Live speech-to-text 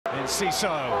fancy so.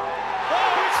 Oh,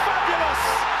 it's fabulous!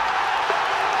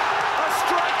 A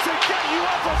strike to get you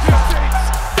up off your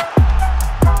seats.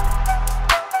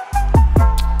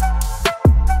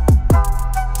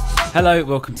 Hello,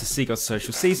 welcome to Seagulls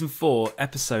Social, Season 4,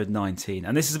 Episode 19.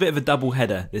 And this is a bit of a double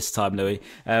header this time, Louis,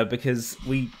 because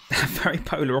we have very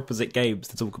polar opposite games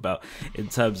to talk about in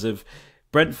terms of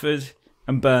Brentford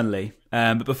and Burnley.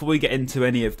 But before we get into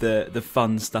any of the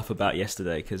fun stuff about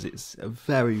yesterday, because it's a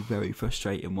very, very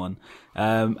frustrating one,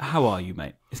 how are you,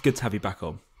 mate? It's good to have you back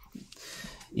on.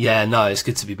 Yeah, no, it's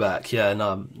good to be back. Yeah,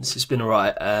 no, it's been all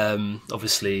right.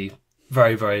 Obviously,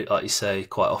 very, very, like you say,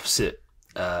 quite opposite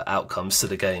outcomes to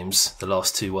the games, the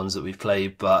last two ones that we've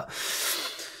played. But,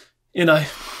 you know,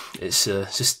 it's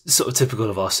just sort of typical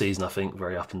of our season, I think,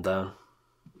 very up and down.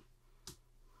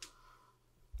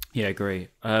 Yeah, I agree.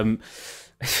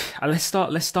 Let's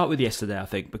start with yesterday, I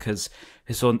think, because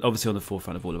it's obviously on the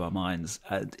forefront of all of our minds.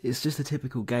 It's just a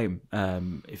typical game.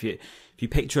 If you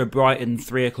picture a Brighton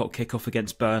 3:00 kickoff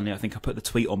against Burnley, I think I put the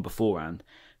tweet on beforehand.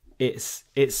 It's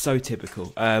so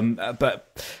typical.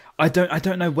 But I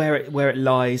don't know where it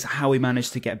lies, how we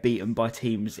managed to get beaten by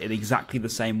teams in exactly the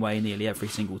same way nearly every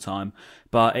single time.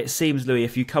 But it seems, Louis,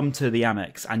 if you come to the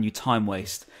Amex and you time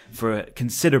waste for a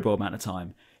considerable amount of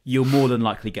time, you'll more than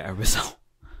likely get a result.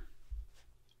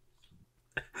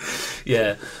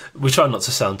 Yeah, we try not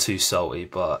to sound too salty,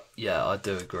 but yeah, I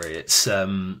do agree. It's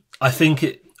I think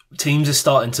teams are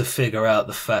starting to figure out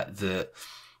the fact that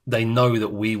they know that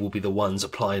we will be the ones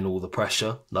applying all the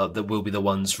pressure, like that we'll be the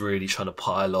ones really trying to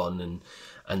pile on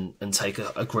and take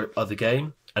a grip of the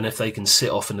game. And if they can sit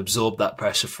off and absorb that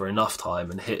pressure for enough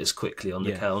time and hit us quickly on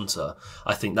the counter,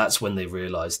 I think that's when they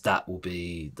realise that will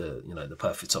be the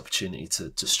perfect opportunity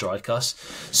to strike us.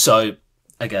 So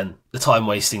again, the time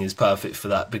wasting is perfect for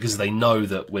that because they know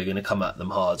that we're going to come at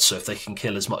them hard. So if they can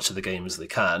kill as much of the game as they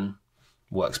can,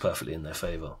 works perfectly in their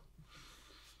favour.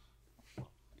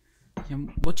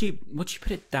 What do you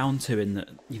put it down to in that,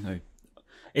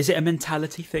 is it a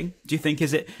mentality thing? Do you think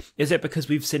is it because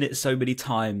we've seen it so many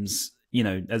times,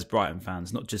 as Brighton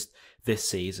fans, not just this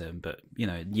season, but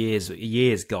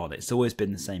years gone, it's always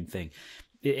been the same thing.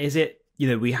 Is it,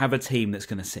 we have a team that's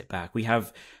going to sit back. We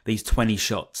have these 20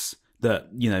 shots that,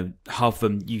 half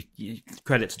of them, you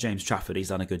credit to James Trafford, he's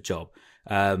done a good job.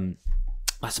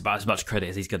 That's about as much credit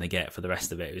as he's going to get for the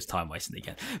rest of it. It was time wasting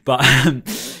again. But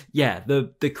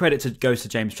the credit goes to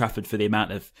James Trafford for the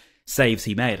amount of saves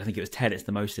he made. I think it was 10. It's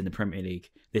the most in the Premier League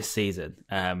this season.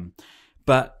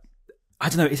 But I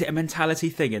don't know, is it a mentality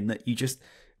thing in that you just,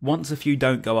 once a few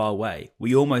don't go our way,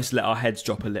 we almost let our heads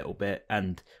drop a little bit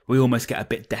and we almost get a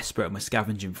bit desperate and we're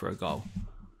scavenging for a goal?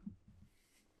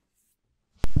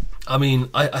 I mean,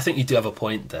 I think you do have a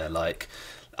point there. Like,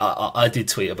 I did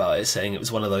tweet about it, saying it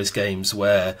was one of those games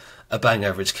where a bang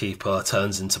average keeper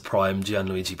turns into prime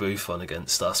Gianluigi Buffon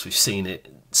against us. We've seen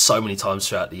it so many times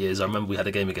throughout the years. I remember we had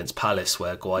a game against Palace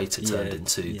where Guaita turned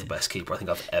into the best keeper I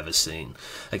think I've ever seen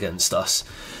against us.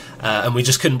 And we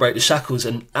just couldn't break the shackles.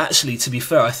 And actually, to be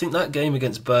fair, I think that game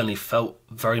against Burnley felt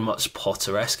very much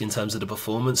Potter-esque in terms of the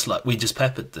performance. Like, we just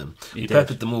peppered them. We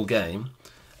peppered them all game.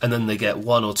 And then they get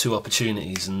one or two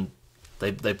opportunities and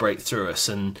they break through us.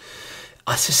 And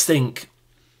I just think,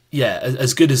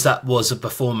 as good as that was a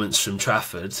performance from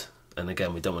Trafford, and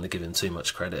again, we don't want to give him too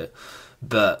much credit,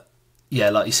 but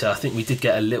like you said, I think we did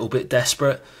get a little bit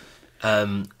desperate.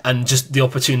 And just the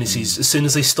opportunities, as soon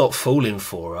as they stop falling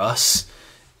for us,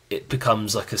 it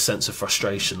becomes like a sense of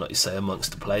frustration, like you say,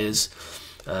 amongst the players.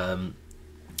 And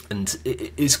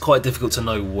it's quite difficult to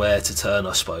know where to turn,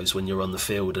 I suppose, when you're on the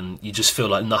field and you just feel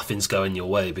like nothing's going your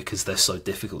way because they're so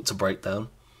difficult to break down.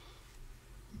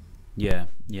 Yeah.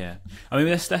 I mean,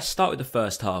 let's start with the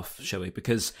first half, shall we?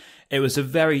 Because it was a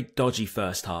very dodgy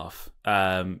first half.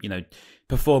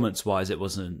 Performance-wise, it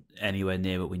wasn't anywhere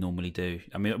near what we normally do.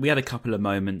 I mean, we had a couple of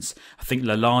moments. I think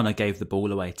Lallana gave the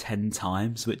ball away 10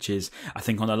 times, which is, I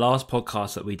think on the last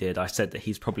podcast that we did, I said that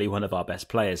he's probably one of our best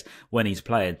players when he's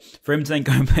playing. For him to then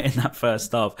go and put in that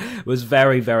first half was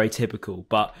very, very typical.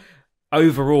 But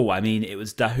overall, I mean, it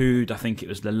was Dahoud, I think it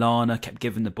was Lallana, kept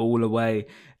giving the ball away.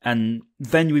 And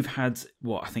then we've had,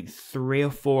 I think 3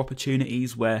 or 4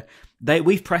 opportunities where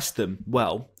we've pressed them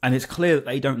well, and it's clear that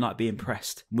they don't like being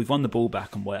pressed. We've won the ball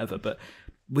back and whatever, but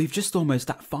we've just almost,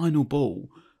 that final ball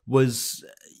was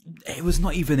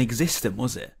not even existent,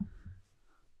 was it?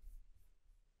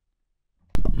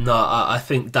 No, I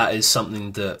think that is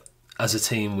something that as a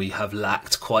team we have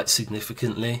lacked quite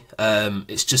significantly.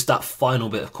 It's just that final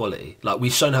bit of quality. Like,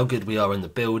 we've shown how good we are in the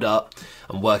build-up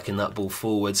and working that ball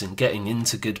forwards and getting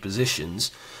into good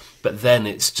positions, but then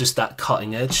it's just that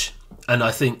cutting edge. And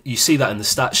I think you see that in the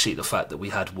stat sheet, the fact that we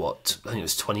had, I think it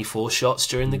was 24 shots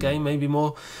during the game, maybe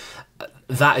more.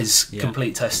 That is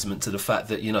complete testament to the fact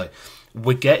that,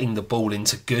 we're getting the ball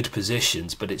into good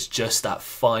positions, but it's just that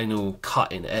final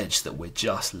cutting edge that we're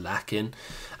just lacking.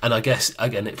 And I guess,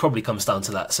 again, it probably comes down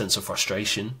to that sense of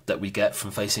frustration that we get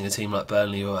from facing a team like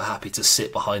Burnley, who are happy to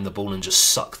sit behind the ball and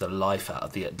just suck the life out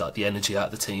of the energy out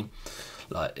of the team.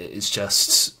 Like, it's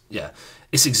just,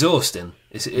 it's exhausting.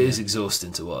 It is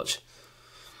exhausting to watch.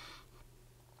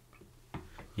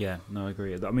 Yeah, no, I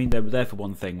agree. I mean, they were there for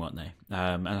one thing, weren't they?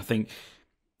 And I think,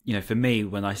 for me,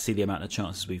 when I see the amount of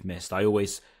chances we've missed, I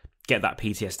always get that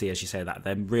PTSD, as you say, that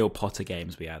them real Potter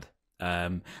games we had.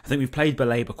 I think we've played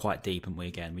Baleba quite deep, and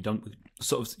we don't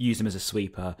sort of use him as a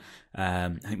sweeper. I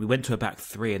think we went to a back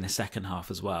three in the second half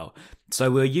as well.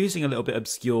 So we're using a little bit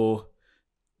obscure,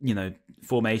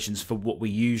 formations for what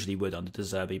we usually would under De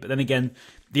Zerbi. But then again,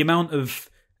 the amount of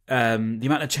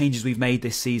changes we've made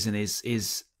this season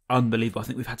is unbelievable. I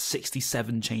think we've had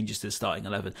 67 changes to the starting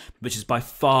 11, which is by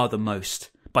far the most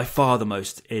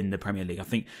in the Premier League. I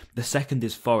think the second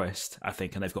is Forest, I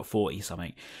think, and they've got 40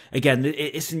 something. Again,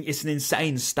 it's an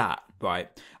insane stat, right?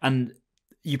 And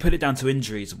you put it down to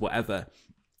injuries or whatever,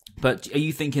 but are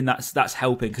you thinking that's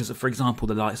helping? Because, for example,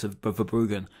 the likes of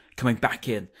Verbruggen coming back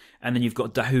in, and then you've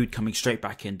got Dahoud coming straight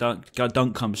back in,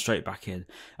 Dunk comes straight back in.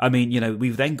 I mean,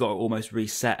 we've then got to almost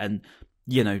reset, and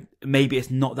maybe it's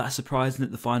not that surprising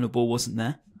that the final ball wasn't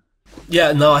there.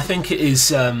 Yeah, no, I think it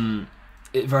is.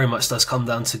 It very much does come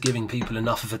down to giving people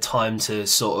enough of a time to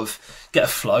sort of get a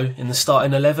flow in the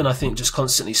starting 11. I think just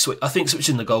constantly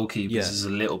switching the goalkeepers is a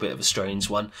little bit of a strange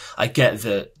one. I get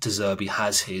that De Zerbi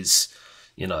has his,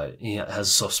 he has a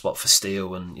soft spot for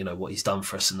Steele and, what he's done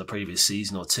for us in the previous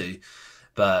season or two.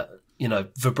 But,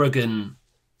 Verbruggen,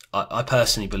 I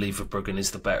personally believe Verbruggen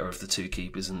is the better of the two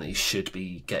keepers and that he should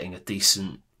be getting a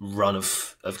decent run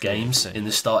of games in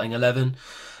the starting 11.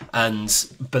 And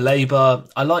Baleba,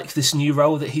 I like this new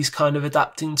role that he's kind of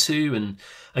adapting to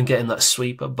and getting that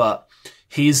sweeper, but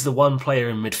he is the one player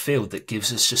in midfield that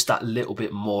gives us just that little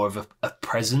bit more of a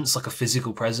presence, like a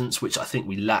physical presence, which I think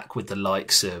we lack with the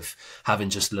likes of having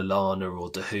just Lallana or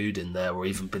Dahoud in there, or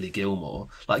even Billy Gilmore.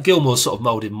 Like, Gilmore's sort of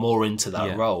moulded more into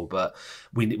that role, but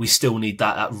we still need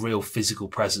that real physical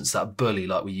presence, that bully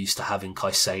like we used to have in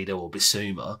Caicedo or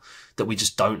Bissouma, that we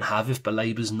just don't have if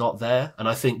Baleba's not there. And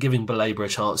I think giving Baleba a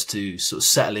chance to sort of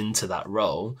settle into that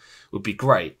role would be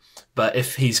great. But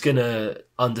if he's going to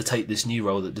undertake this new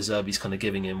role that De Zerbi's kind of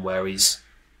giving him, where he's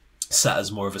sat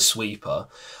as more of a sweeper,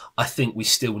 I think we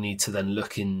still need to then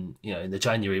look in the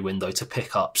January window to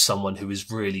pick up someone who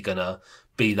is really going to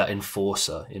be that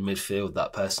enforcer in midfield,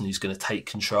 that person who's going to take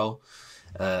control.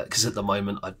 Because at the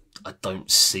moment, I don't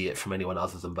see it from anyone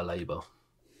other than Baleba.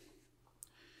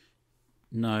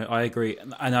 No, I agree.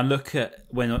 And I look at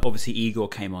when obviously Igor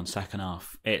came on second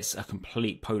half, it's a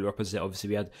complete polar opposite. Obviously,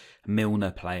 we had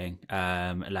Milner playing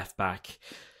left back.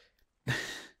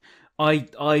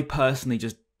 I personally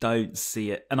just don't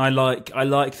see it. And I like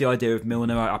the idea of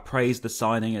Milner. I praise the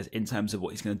signing in terms of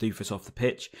what he's going to do for us off the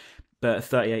pitch. But at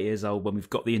 38 years old, when we've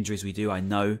got the injuries we do, I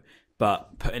know.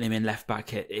 But putting him in left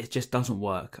back, it just doesn't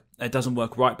work. It doesn't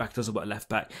work right back, doesn't work left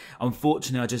back.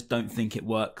 Unfortunately, I just don't think it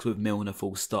works with Milner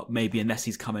full stop. Maybe unless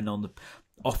he's coming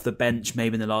off the bench,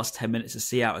 maybe in the last 10 minutes to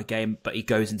see out a game, but he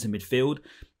goes into midfield.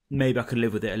 Maybe I could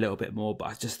live with it a little bit more, but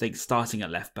I just think starting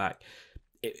at left back,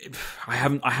 I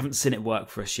haven't seen it work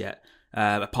for us yet,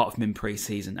 apart from in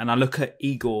pre-season. And I look at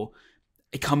Igor.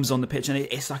 It comes on the pitch and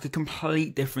it's like a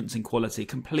complete difference in quality.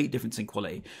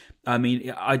 I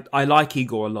mean, I like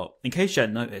Igor a lot, in case you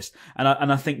hadn't noticed. And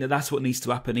I think that's what needs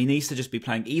to happen. He needs to just be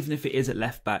playing, even if it is at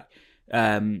left back.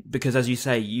 Because as you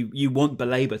say, you want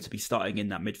Baleba to be starting in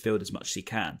that midfield as much as he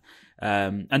can.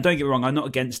 And don't get me wrong, I'm not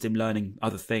against him learning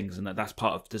other things, and that's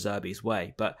part of De Zerbi's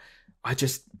way. But I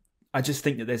just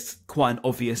think that there's quite an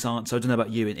obvious answer. I don't know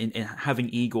about you, in having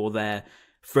Igor there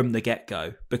from the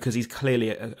get-go, because he's clearly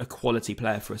a quality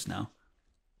player for us now.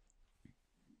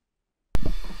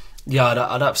 Yeah,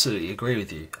 I'd absolutely agree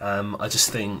with you. I just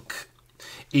think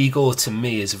Igor, to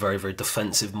me, is a very, very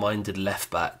defensive-minded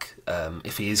left-back,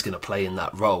 if he is going to play in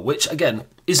that role, which, again,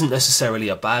 isn't necessarily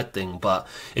a bad thing, but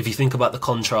if you think about the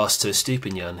contrast to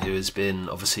Stupinian, who has been,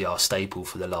 obviously, our staple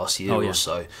for the last year or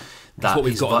so, that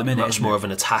is much more of an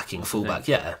attacking fullback.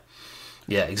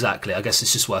 Yeah, exactly. I guess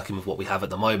it's just working with what we have at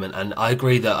the moment. And I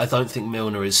agree that I don't think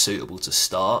Milner is suitable to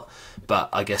start, but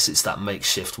I guess it's that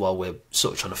makeshift while we're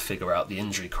sort of trying to figure out the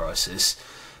injury crisis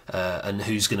and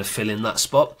who's going to fill in that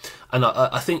spot. And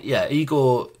I think,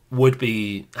 Igor would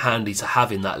be handy to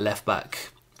have in that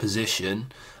left-back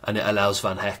position, and it allows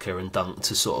Van Hecke and Dunk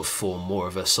to sort of form more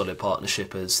of a solid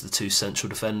partnership as the two central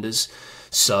defenders.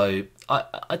 So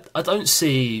I don't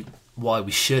see why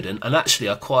we shouldn't. And actually,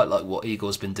 I quite like what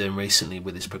Igor's been doing recently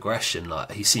with his progression.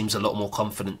 Like, he seems a lot more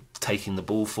confident taking the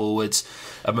ball forwards.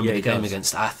 I remember the game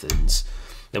against Athens.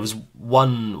 There was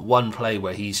one play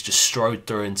where he's just strode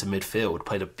through into midfield,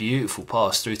 played a beautiful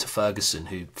pass through to Ferguson,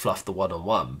 who fluffed the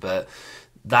one-on-one. But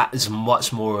that is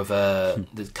much more of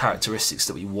the characteristics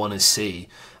that we want to see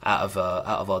out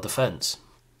of our defence.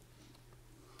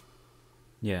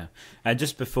 Yeah, and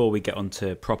just before we get on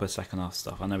to proper second half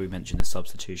stuff, I know we mentioned the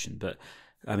substitution, but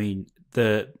I mean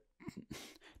the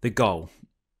goal.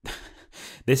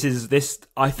 I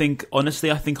think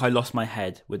I lost my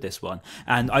head with this one,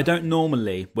 and I don't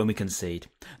normally when we concede.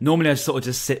 Normally I sort of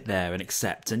just sit there and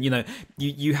accept, and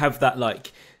you have that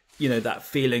that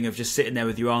feeling of just sitting there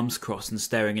with your arms crossed and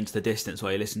staring into the distance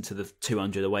while you listen to the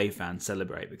 200 away fans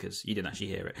celebrate because you didn't actually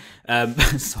hear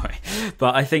it. Sorry,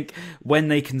 but I think when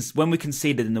we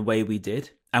conceded in the way we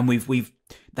did, and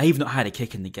they've not had a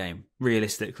kick in the game.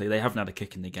 Realistically, they haven't had a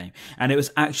kick in the game, and it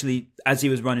was actually as he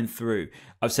was running through.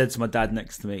 I've said to my dad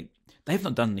next to me, they've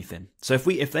not done anything. So if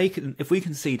we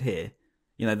concede here,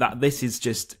 that this is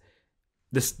just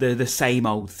the same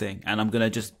old thing, and I'm going to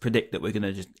just predict that we're going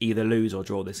to just either lose or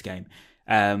draw this game.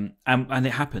 And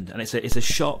it happened, and it's a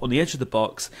shot on the edge of the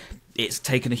box. It's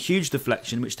taken a huge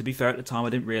deflection, which to be fair at the time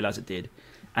I didn't realise it did,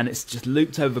 and it's just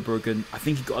looped over Bruggen. I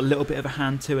think he got a little bit of a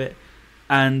hand to it,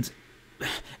 and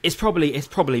it's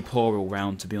probably poor all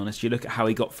round, to be honest. You look at how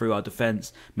he got through our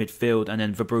defence, midfield, and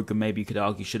then Verbruggen, maybe you could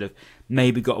argue should have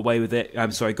maybe got away with it.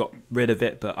 Got rid of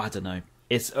it, but I don't know.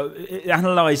 It's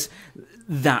analyse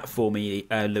that for me,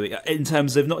 Louis, in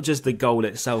terms of not just the goal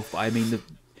itself, but I mean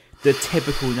the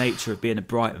typical nature of being a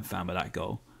Brighton fan with that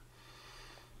goal.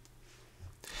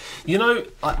 I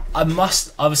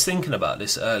was thinking about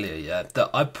this earlier,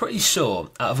 that I'm pretty sure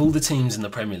out of all the teams in the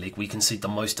Premier League, we concede the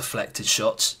most deflected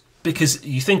shots. Because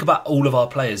you think about all of our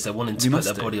players, they're wanting to put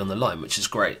their body on the line, which is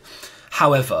great.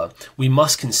 However, we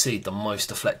must concede the most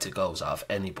deflected goals out of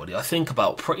anybody. I think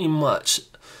about pretty much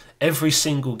every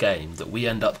single game that we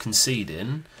end up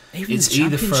conceding, it's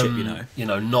either from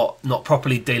not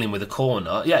properly dealing with a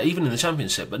corner, even in the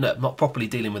Championship, but no, not properly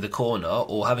dealing with a corner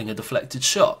or having a deflected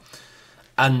shot,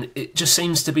 and it just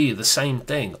seems to be the same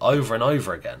thing over and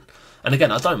over again. And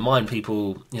again, I don't mind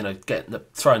people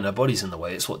throwing their bodies in the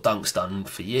way. It's what Dunk's done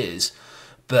for years,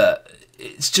 but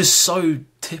it's just so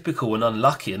typical and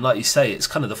unlucky. And like you say, it's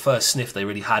kind of the first sniff they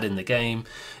really had in the game.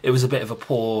 It was a bit of a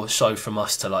poor show from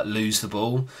us to lose the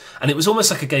ball, and it was almost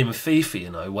like a game of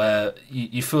FIFA, where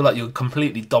you feel like you're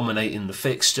completely dominating the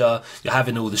fixture. You're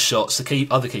having all the shots. The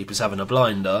other keeper's having a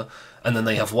blinder, and then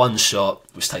they have one shot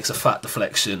which takes a fat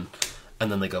deflection,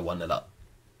 and then they go 1-0 up.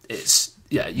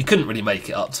 You couldn't really make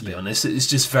it up, to be honest. It's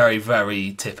just very,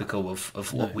 very typical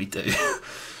of what we do.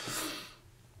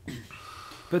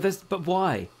 But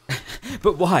why?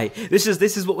 But why? This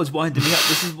is what was winding me up.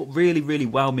 This is what really, really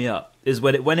wound me up. Is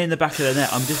when it went in the back of the net.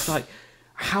 I'm just like,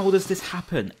 how does this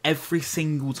happen every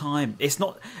single time? It's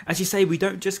not, as you say, we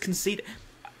don't just concede.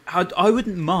 I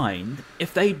wouldn't mind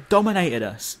if they dominated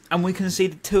us and we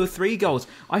conceded 2 or 3 goals.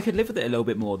 I could live with it a little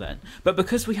bit more then. But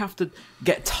because we have to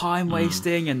get time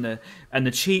wasting and the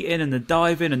cheating and the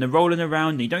diving and the rolling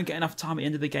around, and you don't get enough time at the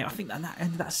end of the game. I think that at the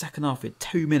end of that second half, we had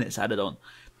 2 minutes added on,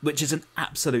 which is an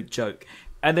absolute joke.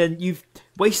 And then you've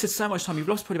wasted so much time. You've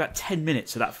lost probably about 10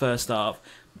 minutes of that first half,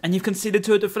 and you've conceded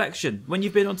to a deflection when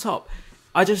you've been on top.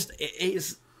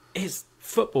 It's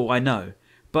football, I know,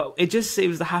 but it just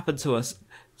seems to happen to us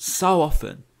so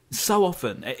often.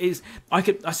 It is. I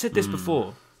said this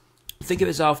before. I think it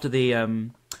was after the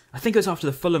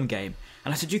Fulham game,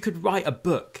 and I said you could write a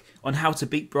book on how to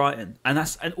beat Brighton, and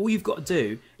all you've got to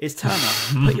do is turn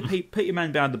up, put your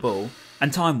man behind the ball,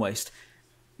 and time waste,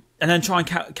 and then try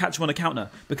and catch them on a counter,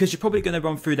 because you're probably going to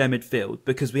run through their midfield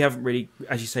because we haven't really,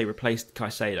 as you say, replaced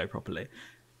Caicedo properly,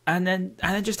 and then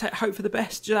just hope for the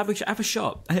best. Just have a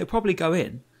shot, and it'll probably go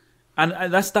in, and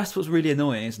that's what's really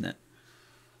annoying, isn't it?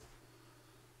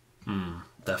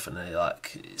 Definitely,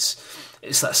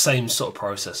 it's that same sort of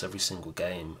process every single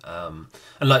game, and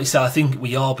like you said, I think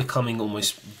we are becoming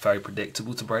almost very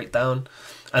predictable to break down,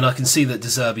 and I can see that De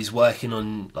Zerbi's working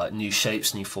on new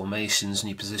shapes, new formations,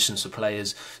 new positions for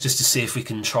players, just to see if we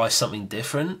can try something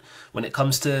different when it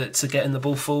comes to getting the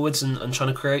ball forwards and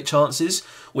trying to create chances,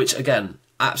 which again,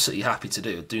 absolutely happy to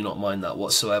do. Do not mind that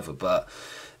whatsoever, but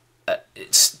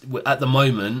it's at the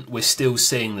moment we're still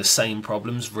seeing the same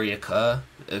problems reoccur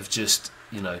of just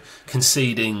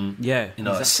conceding,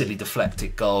 a silly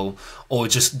deflected goal, or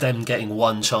just them getting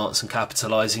one chance and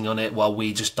capitalising on it while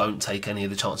we just don't take any of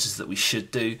the chances that we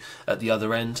should do at the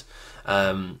other end.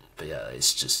 But yeah,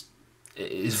 it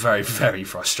is very, very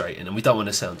frustrating, and we don't want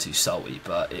to sound too salty,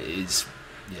 but it is.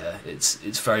 Yeah,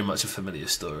 it's very much a familiar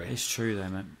story. It's true though,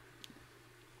 mate.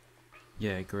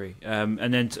 Yeah, I agree.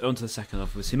 And then on to the second half,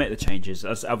 obviously make the changes.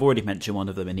 As I've already mentioned one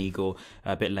of them in Igor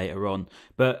a bit later on.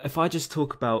 But if I just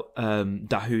talk about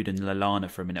Dahoud and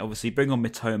Lallana for a minute, obviously bring on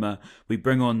Mitoma, we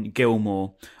bring on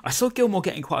Gilmour. I saw Gilmour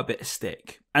getting quite a bit of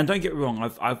stick. And don't get me wrong,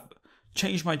 I've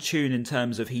changed my tune in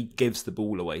terms of he gives the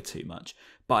ball away too much.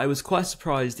 But I was quite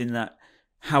surprised in that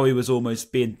how he was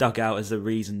almost being dug out as a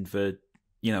reason for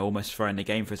almost throwing the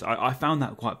game for us. I found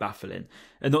that quite baffling.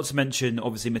 And not to mention,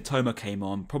 obviously, Mitoma came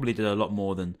on, probably did a lot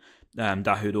more than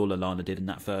Dahoud or Lallana did in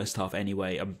that first half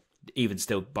anyway. Even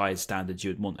still, by his standards, you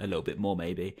would want a little bit more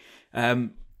maybe.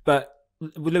 But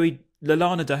Louis,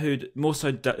 Lallana, Dahoud, more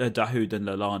so Dahoud than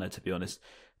Lallana, to be honest.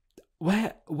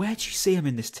 Where do you see him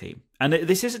in this team? And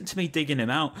this isn't to me digging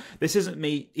him out. This isn't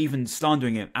me even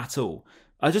slandering him at all.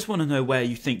 I just want to know where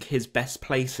you think his best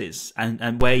place is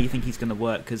and where you think he's going to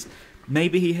work, because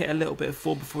maybe he hit a little bit of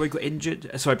form before he got injured.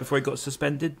 Before he got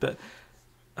suspended. But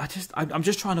I'm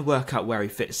just trying to work out where he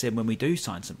fits in when we do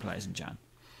sign some players in Jan.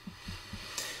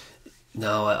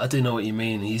 No, I do know what you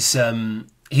mean.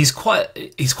 He's quite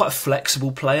a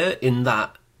flexible player in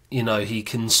that he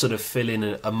can sort of fill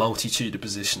in a multitude of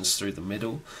positions through the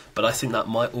middle. But I think that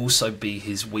might also be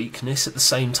his weakness at the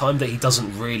same time, that he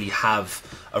doesn't really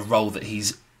have a role that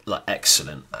he's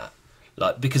excellent at.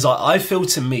 Because I feel,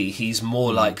 to me, he's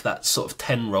more like that sort of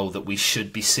 10 role that we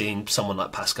should be seeing someone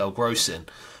like Pascal Gross in.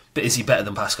 But is he better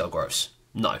than Pascal Gross?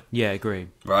 No. Yeah, I agree.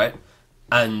 Right?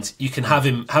 And you can have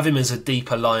him as a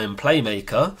deeper lying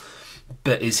playmaker,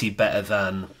 but is he better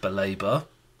than Baleba?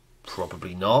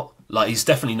 Probably not. He's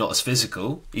definitely not as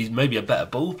physical. He's maybe a better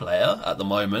ball player at the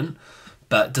moment,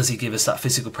 but does he give us that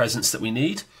physical presence that we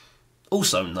need?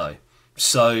 Also no.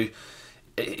 So,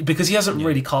 because he hasn't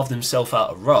really carved himself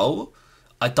out a role,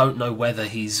 I don't know whether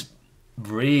he's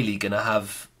really going to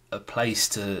have a place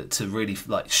to really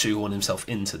shoehorn himself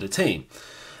into the team.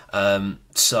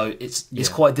 So it's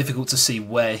quite difficult to see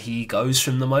where he goes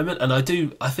from the moment. And I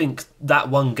think that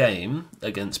one game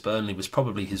against Burnley was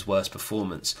probably his worst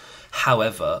performance.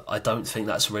 However, I don't think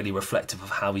that's really reflective of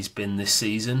how he's been this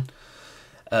season.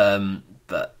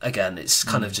 But again, it's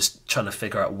kind of just trying to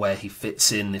figure out where he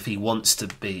fits in. If he wants to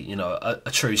be,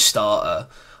 a true starter,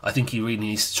 I think he really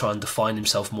needs to try and define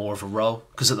himself more of a role,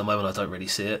 because at the moment I don't really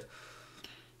see it.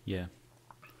 Yeah.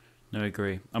 No, I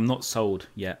agree. I'm not sold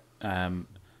yet. And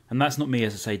that's not me,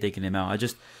 as I say, digging him out.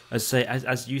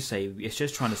 As you say, it's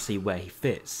just trying to see where he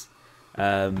fits.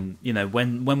 When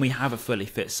we have a fully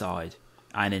fit side,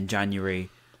 and in January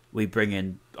we bring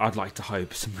in, I'd like to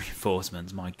hope, some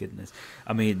reinforcements. My goodness,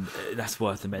 I mean, that's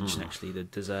worth a mention actually. The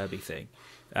De Zerbi thing.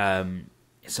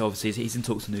 So obviously he's in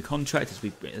talks of a new contract,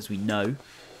 as we know.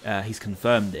 He's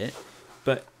confirmed it,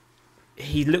 but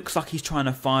he looks like he's trying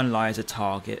to finalise a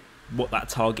target. What that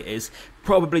target is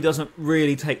probably doesn't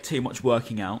really take too much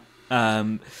working out.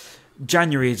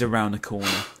 January is around the corner,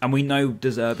 and we know De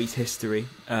Zerbi's history.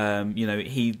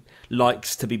 He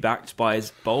likes to be backed by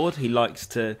his board. He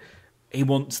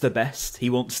wants the best. He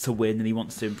wants to win, and he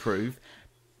wants to improve,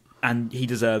 and he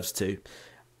deserves to.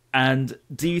 And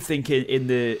do you think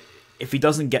if he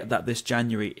doesn't get that this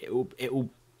January, it will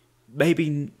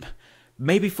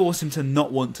maybe force him to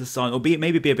not want to sign, or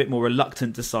maybe be a bit more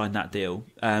reluctant to sign that deal,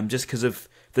 just because of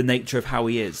the nature of how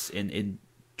he is in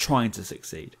trying to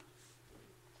succeed?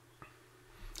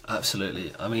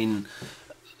 Absolutely. I mean,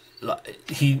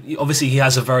 he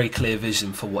has a very clear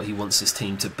vision for what he wants his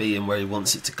team to be and where he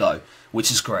wants it to go,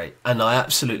 which is great, and I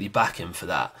absolutely back him for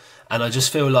that. And I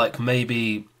just feel like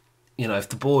maybe, if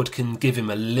the board can give him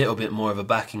a little bit more of a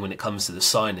backing when it comes to the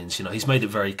signings. He's made it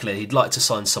very clear he'd like to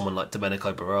sign someone like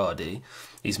Domenico Berardi.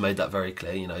 He's made that very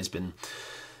clear. He's been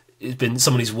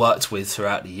someone he's worked with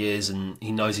throughout the years, and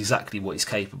he knows exactly what he's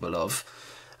capable of.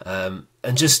 And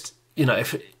just,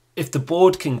 if the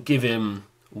board can give him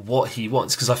what he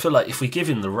wants, because I feel like if we give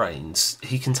him the reins,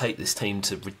 he can take this team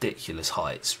to ridiculous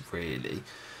heights, really.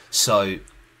 So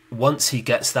once he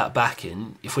gets that back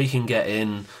in, if we can get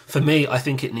in, for me, I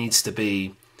think it needs to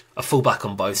be a fullback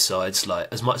on both sides.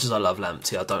 As much as I love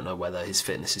Lamptey, I don't know whether his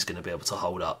fitness is going to be able to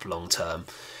hold up long term.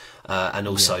 And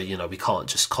also, we can't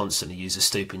just constantly use a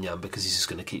Stupinian because he's just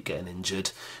going to keep getting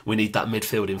injured. We need that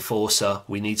midfield enforcer.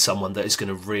 We need someone that is going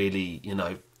to really,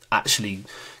 actually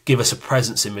give us a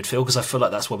presence in midfield, because I feel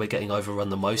like that's where we're getting overrun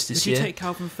the most this year. Did you take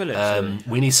Calvin Phillips?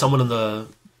 We need someone on the...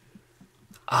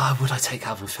 Would I take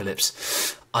Calvin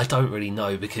Phillips? I don't really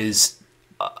know, because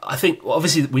I think,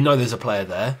 obviously, we know there's a player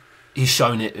there. He's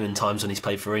shown it in times when he's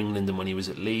played for England and when he was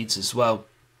at Leeds as well.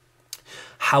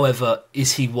 However,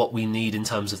 is he what we need in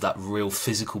terms of that real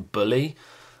physical bully?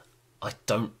 I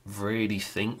don't really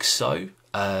think so.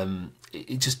 But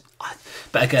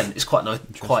again, it's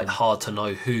quite hard to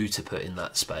know who to put in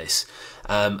that space.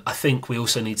 I think we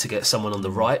also need to get someone on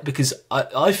the right, because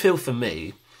I feel, for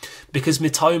me, because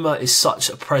Mitoma is such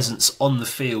a presence on the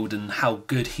field and how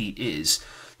good he is,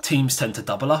 teams tend to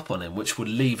double up on him, which would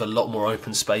leave a lot more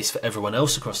open space for everyone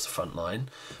else across the front line.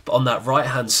 But on that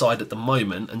right-hand side at the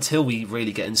moment, until we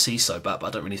really get Enciso back, but I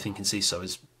don't really think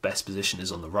Enciso's best position is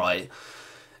on the right,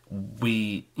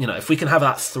 if we can have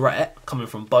that threat coming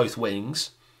from both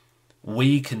wings,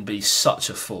 we can be such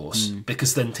a force,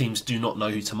 because then teams do not know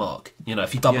who to mark.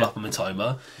 If you double up on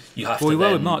Mitoma, you have to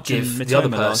then give the other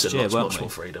person much more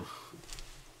freedom.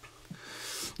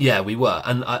 Yeah, we were.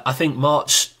 And I think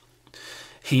March,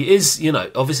 he is,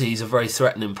 obviously he's a very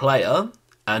threatening player,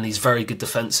 and he's very good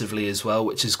defensively as well,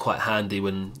 which is quite handy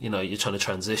when, you're trying to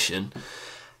transition.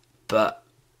 But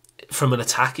from an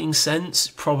attacking sense,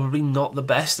 probably not the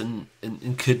best, and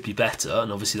could be better.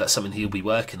 And obviously that's something he'll be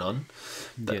working on.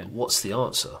 But what's the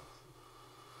answer?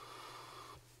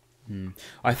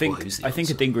 I think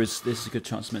Adingra this is a good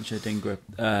chance to mention Adingra,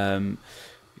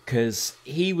 because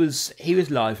he was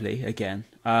lively again.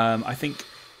 I think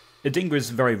Adingra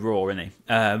is very raw, isn't he?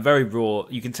 Very raw.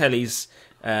 You can tell he's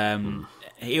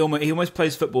he almost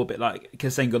plays football a bit like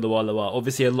Kasenga Lualua.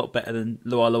 Obviously, a lot better than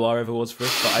Lualua ever was for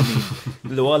us. But I mean,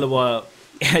 Lualua,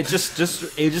 it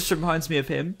just reminds me of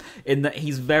him in that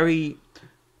he's very.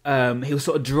 He'll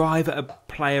sort of drive at a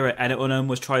player and it'll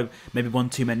almost try maybe one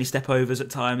too many step overs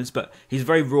at times, but he's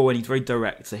very raw and he's very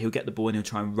direct, so he'll get the ball and he'll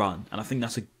try and run, and I think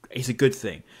it's a good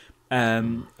thing.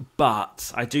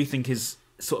 But I do think his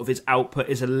output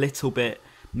is a little bit,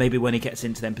 maybe when he gets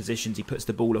into them positions, he puts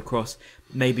the ball across,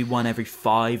 maybe 1 every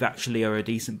 5 actually are a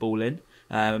decent ball in.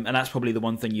 And that's probably the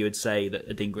one thing you would say that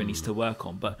Adingra needs to work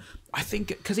on. But I think,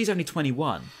 because he's only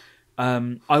 21,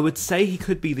 I would say he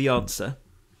could be the answer,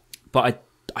 but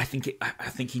I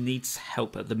think he needs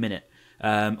help at the minute.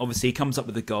 Obviously, he comes up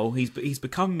with a goal. He's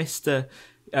become Mr.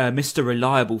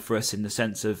 Reliable for us, in the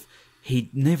sense of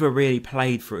he never really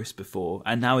played for us before,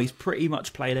 and now he's pretty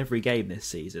much played every game this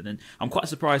season. And I'm quite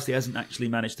surprised he hasn't actually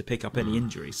managed to pick up any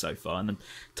injuries so far. And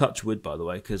touch wood, by the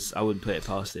way, because I wouldn't put it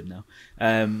past him now.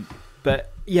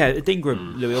 But yeah,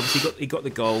 Adingra, Louis, obviously he got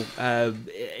the goal.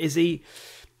 Is he?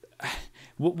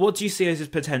 What do you see as his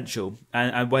potential,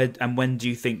 and when do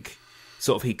you think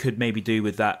sort of he could maybe do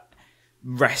with that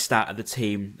rest out of the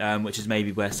team, which is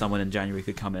maybe where someone in January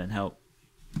could come in and help?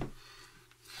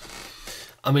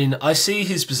 I mean, I see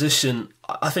his position.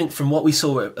 I think from what we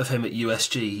saw of him at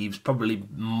USG, he was probably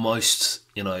most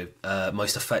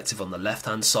effective on the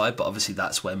left-hand side, but obviously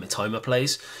that's where Mitoma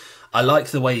plays. I like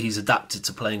the way he's adapted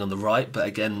to playing on the right, but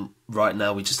again, right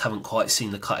now we just haven't quite seen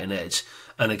the cutting edge.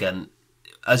 And again,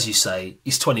 as you say,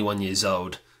 he's 21 years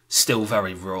old, still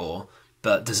very raw,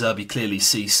 but De Zerbi clearly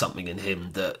sees something in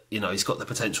him that, he's got the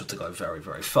potential to go very,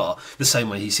 very far. The same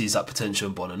way he sees that potential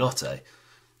in Buonanotte.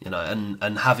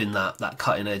 And having that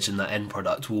cutting edge and that end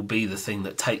product will be the thing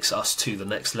that takes us to the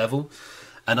next level.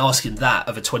 And asking that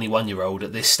of a 21-year-old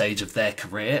at this stage of their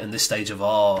career and this stage of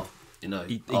our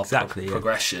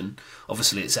progression,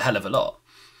 obviously it's a hell of a lot.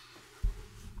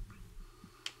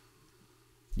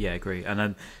 Yeah, I agree.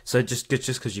 And so just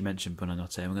because you mentioned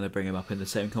Buonanotte, I'm going to bring him up in the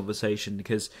same conversation,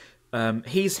 because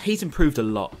he's improved a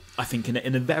lot, I think,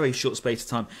 in a very short space of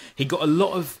time. He got a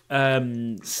lot of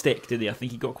stick, did he? I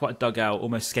think he got quite dug out,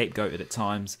 almost scapegoated at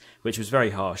times, which was very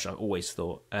harsh, I always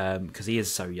thought, because he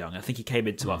is so young. I think he came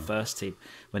into our first team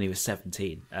when he was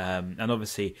 17. And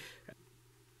obviously...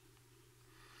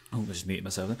 Oh, I just muted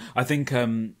myself then. I think,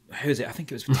 who is it? I think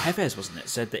it was Tevez, wasn't it?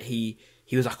 Said that he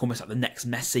was like almost like the next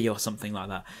Messi or something like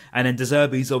that. And then De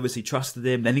Zerbi's obviously trusted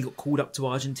him. Then he got called up to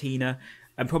Argentina.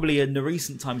 And probably in the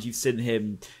recent times you've seen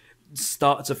him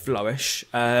start to flourish.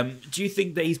 Do you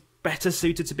think that he's better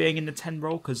suited to being in the 10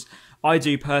 role? Because I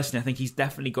do personally. I think he's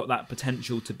definitely got that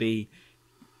potential to be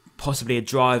possibly a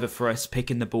driver for us,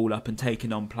 picking the ball up and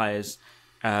taking on players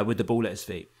with the ball at his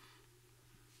feet.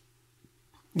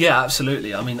 Yeah,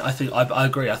 absolutely. I mean, I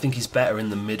agree. I think he's better in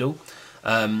the middle.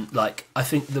 I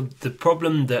think the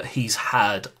problem that he's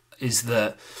had is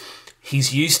that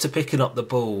he's used to picking up the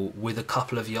ball with a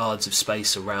couple of yards of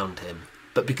space around him.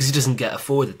 But because he doesn't get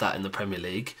afforded that in the Premier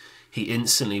League, he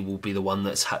instantly will be the one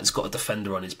that's got a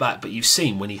defender on his back. But you've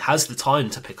seen when he has the time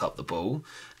to pick up the ball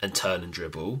and turn and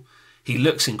dribble, he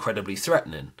looks incredibly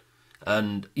threatening.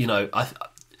 And,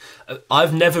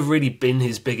 I've never really been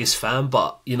his biggest fan,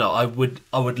 but I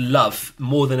would love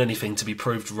more than anything to be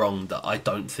proved wrong that I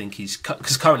don't think he's,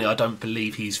 because currently I don't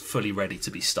believe he's fully ready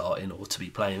to be starting or to be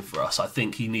playing for us. I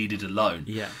think he needed a loan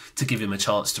to give him a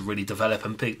chance to really develop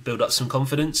and build up some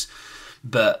confidence.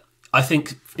 But I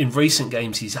think in recent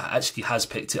games he's actually has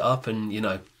picked it up and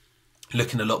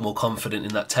looking a lot more confident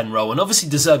in that 10 role. And obviously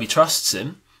De Zerbi trusts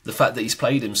him. The fact that he's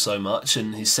played him so much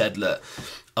and he's said, look,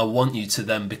 I want you to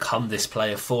then become this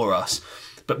player for us.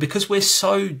 But because we're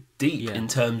so deep in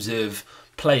terms of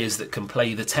players that can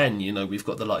play the 10, we've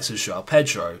got the likes of João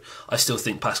Pedro. I still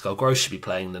think Pascal Gross should be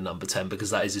playing the number 10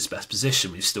 because that is his best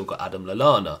position. We've still got Adam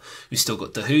Lallana. We've still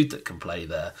got Dahoud that can play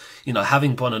there.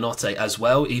 Having Buonanotte as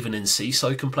well, even in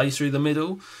Ciso, can play through the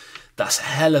middle. That's a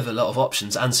hell of a lot of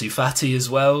options. Ansu Fati as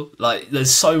well. There's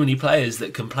so many players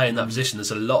that can play in that position.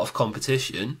 There's a lot of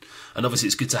competition. And obviously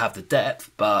it's good to have the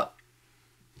depth, but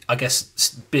I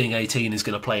guess being 18 is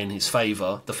going to play in his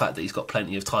favour, the fact that he's got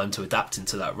plenty of time to adapt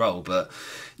into that role. But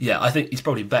yeah, I think he's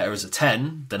probably better as a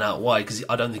 10 than out wide because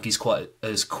I don't think he's quite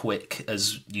as quick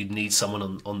as you'd need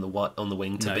someone on the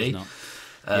wing to be. He's not.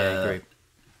 I agree.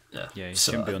 Yeah, he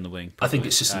shouldn't be on the wing. Probably. I think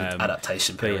it's just an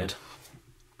adaptation period.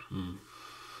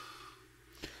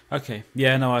 Okay,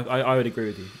 yeah, no, I would agree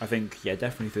with you. I think,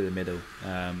 definitely through the middle.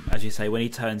 As you say, when he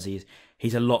turns,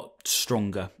 he's a lot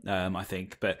stronger, I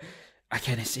think. But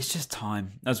again, it's just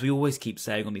time. As we always keep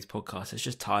saying on these podcasts, it's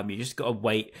just time. You just got to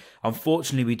wait.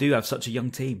 Unfortunately, we do have such a young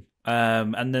team.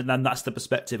 And then that's the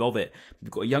perspective of it.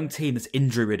 We've got a young team that's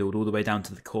injury-riddled all the way down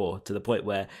to the core, to the point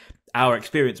where our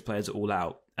experienced players are all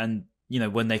out. And,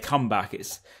 when they come back,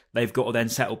 they've got to then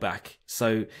settle back.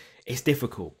 So it's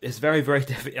difficult. It's very, very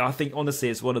difficult. I think, honestly,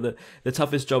 it's one of the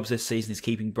toughest jobs this season is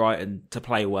keeping Brighton to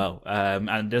play well.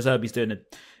 And De Zerbi's doing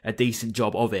a decent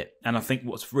job of it. And I think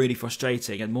what's really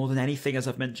frustrating, and more than anything, as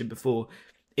I've mentioned before,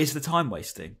 is the time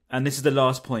wasting. And this is the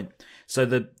last point. So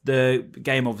the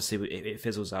game, obviously, it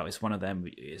fizzles out. It's one of them.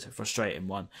 It's a frustrating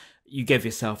one. You give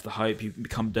yourself the hope. You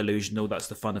become delusional. That's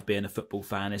the fun of being a football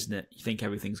fan, isn't it? You think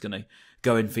everything's going to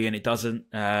go in for you, and it doesn't.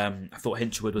 I thought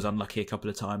Hinchwood was unlucky a couple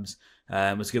of times.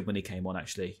 It was good when he came on,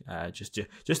 actually. Just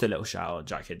a little shout out on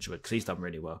Jack Hinchwood because he's done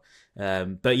really well.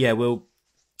 But yeah,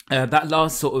 that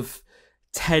last sort of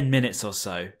 10 minutes or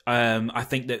so, I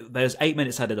think that there's 8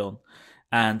 minutes added on.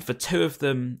 And for 2 of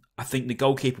them, I think the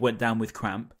goalkeeper went down with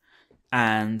cramp.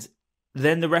 And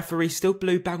then the referee still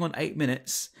blew bang on 8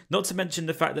 minutes. Not to mention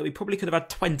the fact that we probably could have had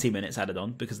 20 minutes added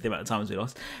on because of the amount of times we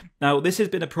lost. Now, this has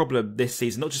been a problem this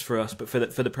season, not just for us, but for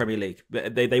the Premier League.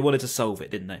 They wanted to solve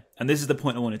it, didn't they? And this is the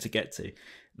point I wanted to get to.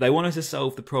 They wanted to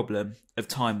solve the problem of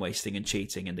time wasting and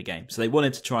cheating in the game. So they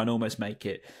wanted to try and almost make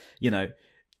it,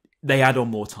 they add on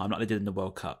more time like they did in the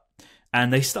World Cup.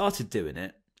 And they started doing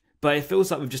it. But it feels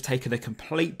like we've just taken a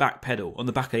complete back pedal on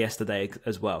the back of yesterday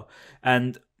as well.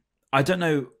 And I don't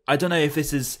know if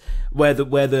this is where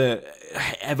the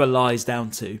ever lies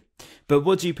down to. But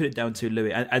what do you put it down to,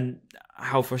 Louis? And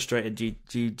how frustrated do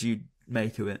you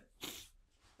make of it?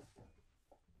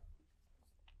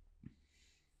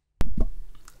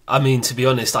 I mean, to be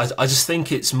honest, I just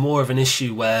think it's more of an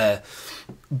issue where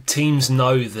teams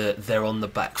know that they're on the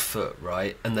back foot,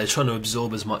 right? And they're trying to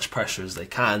absorb as much pressure as they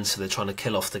can, so they're trying to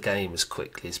kill off the game as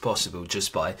quickly as possible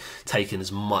just by taking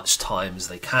as much time as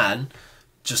they can,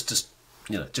 just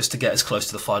to get as close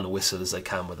to the final whistle as they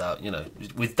can without,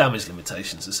 with damage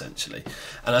limitations, essentially.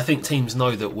 And I think teams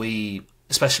know that we,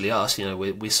 especially us,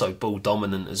 we're so ball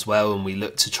dominant as well, and we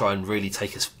look to try and really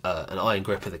take an iron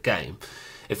grip of the game.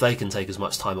 If they can take as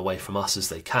much time away from us as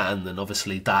they can, then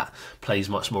obviously that plays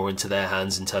much more into their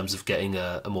hands in terms of getting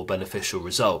a more beneficial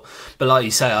result. But like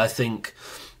you say, I think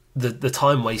the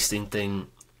time wasting thing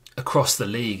across the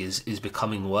league is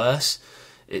becoming worse.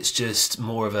 It's just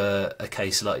more of a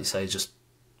case, like you say, just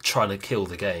trying to kill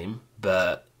the game,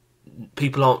 but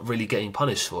people aren't really getting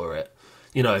punished for it.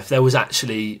 If there was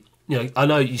actually, I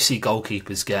know you see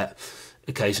goalkeepers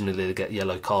occasionally they get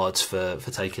yellow cards for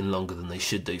taking longer than they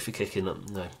should do for kicking up,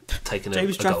 taking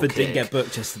James a goal Trafford kick. didn't get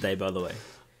booked yesterday, by the way.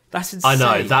 That's insane. I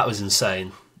know, that was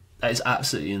insane. That is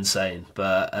absolutely insane.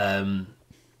 But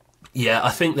I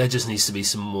think there just needs to be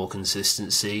some more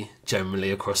consistency generally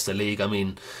across the league. I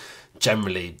mean,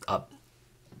 generally,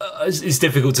 it's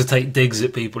difficult to take digs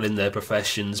at people in their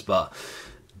professions, but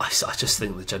I just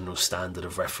think the general standard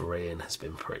of refereeing has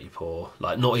been pretty poor.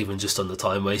 Not even just on the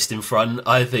time wasting front.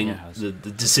 I think the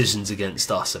decisions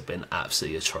against us have been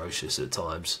absolutely atrocious at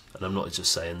times. And I'm not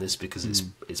just saying this because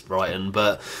it's Brighton,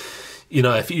 but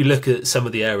if you look at some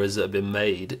of the errors that have been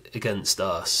made against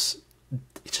us,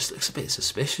 it just looks a bit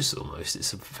suspicious almost.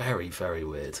 It's very, very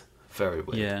weird. Very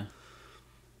weird.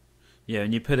 Yeah,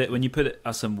 when you put it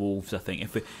us and Wolves, I think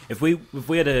if we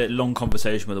had a long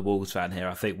conversation with a Wolves fan here,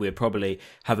 I think we'd probably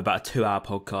have about a 2-hour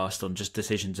podcast on just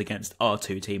decisions against our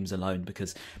two teams alone,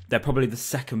 because they're probably the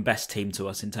second best team to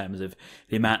us in terms of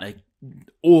the amount of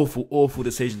awful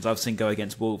decisions I've seen go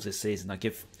against Wolves this season. I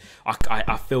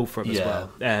feel for them as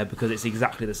well, because it's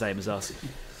exactly the same as us.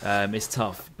 It's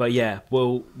tough, but yeah,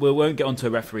 we won't get onto a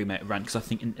referee rant, because I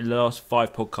think in the last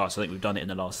 5 podcasts, I think we've done it in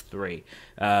the last 3,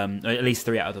 at least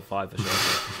 3 out of the 5 for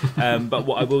sure. But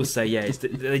what I will say, is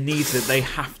that they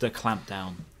have to clamp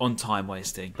down on time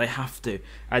wasting. They have to,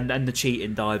 and the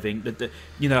cheating, diving.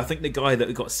 I think the guy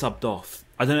that got subbed off,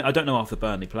 I don't know half the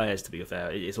Burnley players, to be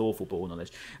fair. It's awful ball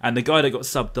knowledge, and the guy that got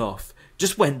subbed off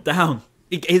just went down.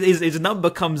 His number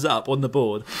comes up on the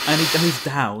board, and he goes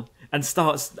down. And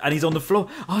he's on the floor.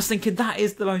 I was thinking, that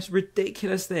is the most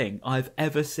ridiculous thing I've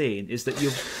ever seen, is that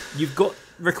you've got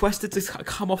requested to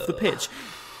come off the pitch,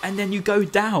 and then you go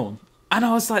down. And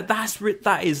I was like,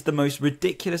 that is the most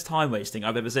ridiculous time wasting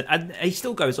I've ever seen. And he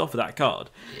still goes off of that card.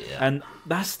 Yeah. And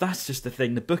that's just the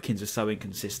thing. The bookings are so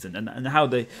inconsistent, and how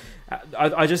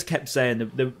I just kept saying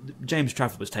the James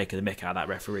Trafford was taking the mick out of that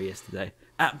referee yesterday.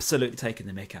 Absolutely taking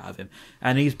the mick out of him,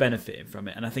 and he's benefiting from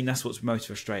it. And I think that's what's most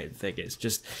frustrating thing. It's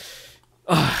just,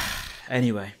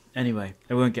 anyway, I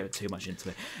won't get too much into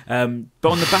it. But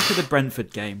on the back of the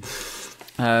Brentford game,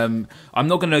 I'm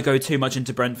not going to go too much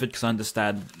into Brentford, because I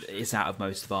understand it's out of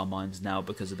most of our minds now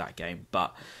because of that game.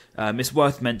 But it's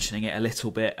worth mentioning it a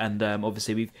little bit, and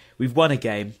obviously we've won a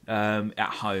game at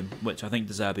home, which I think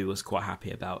De Zerbi was quite happy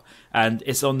about, and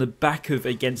it's on the back of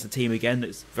against a team again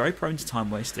that's very prone to time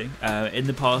wasting. In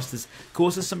the past has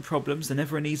caused us some problems. They're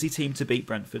never an easy team to beat,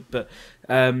 Brentford, but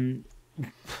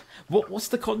what's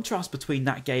the contrast between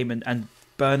that game and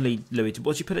Burnley, Louis?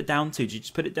 What do you put it down to? Do you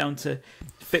just put it down to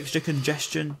fixture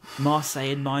congestion,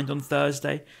 Marseille in mind on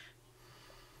Thursday?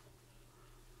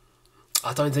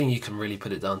 I don't think you can really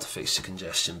put it down to fixture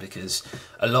congestion, because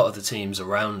a lot of the teams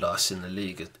around us in the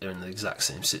league are in the exact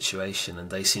same situation,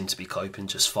 and they seem to be coping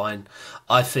just fine.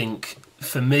 I think,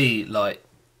 for me,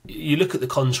 you look at the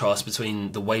contrast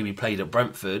between the way we played at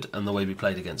Brentford and the way we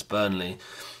played against Burnley.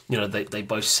 They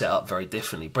both set up very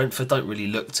differently. Brentford don't really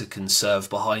look to conserve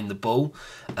behind the ball,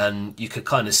 and you could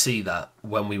kind of see that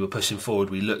when we were pushing forward.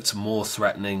 We looked more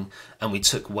threatening, and we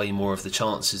took way more of the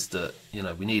chances that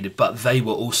we needed. But they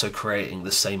were also creating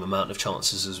the same amount of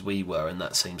chances as we were, in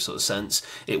that same sort of sense.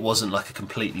 It wasn't like a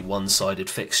completely one-sided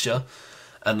fixture.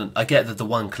 And I get that the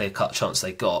one clear-cut chance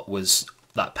they got was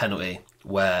that penalty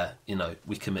where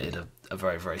we committed a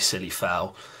very, very silly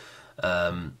foul.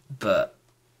 But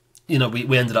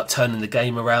we ended up turning the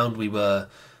game around. We were,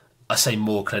 I say,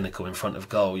 more clinical in front of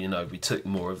goal. We took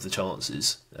more of the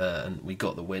chances, and we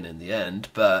got the win in the end.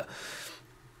 But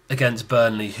against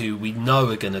Burnley, who we know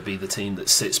are going to be the team that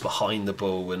sits behind the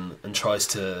ball and tries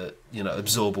to,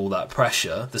 absorb all that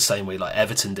pressure, the same way like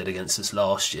Everton did against us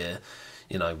last year,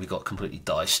 we got completely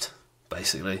diced,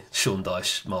 basically. Sean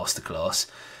Dyche masterclass.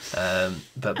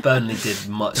 But Burnley did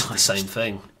much of the same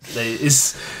thing. They did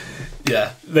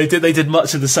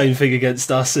much of the same thing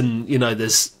against us, and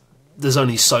there's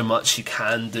only so much you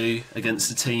can do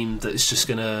against a team that's just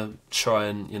gonna try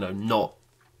and not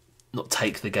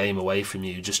take the game away from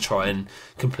you, just try and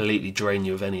completely drain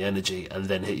you of any energy and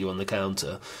then hit you on the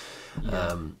counter.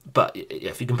 Yeah. But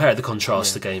if you compare the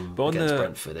contrast, the game against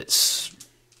Brentford, it's.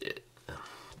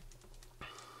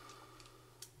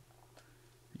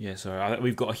 Yeah, sorry,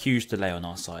 we've got a huge delay on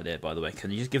our side here, by the way.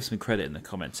 Can you just give some credit in the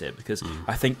comments here? Because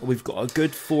I think we've got a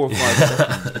good 4 or 5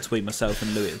 seconds between myself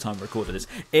and Louis at the time of recording this.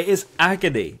 It is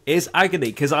agony. It is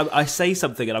agony, because I say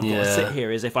something and I've got to sit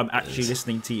here as if I'm actually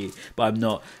listening to you, but I'm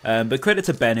not. But credit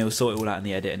to Ben, he'll sort it all out in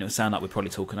the edit, and it'll sound like we're probably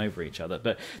talking over each other.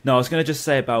 But no, I was going to just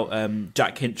say about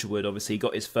Jack Hinchelwood. Obviously, he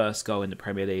got his first goal in the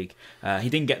Premier League. He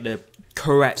didn't get the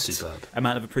correct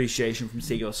amount of appreciation from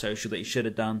Seagulls Social that he should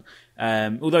have done.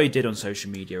 Although he did on social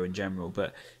media in general,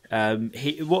 but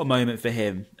what a moment for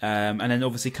him. And then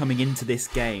obviously coming into this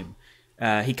game,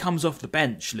 he comes off the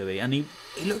bench, Louis, and he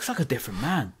looks like a different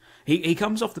man. He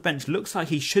comes off the bench, looks like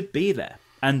he should be there.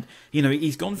 And,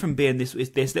 he's gone from being this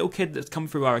little kid that's come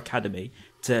through our academy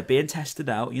to being tested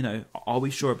out, are we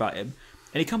sure about him?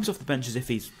 And he comes off the bench as if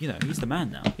he's the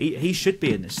man now. He should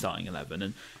be in this starting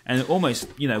 11 and almost,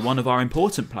 one of our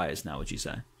important players now, would you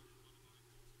say?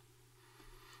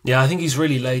 Yeah, I think he's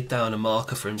really laid down a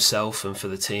marker for himself and for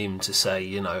the team to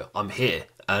say, I'm here.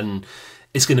 And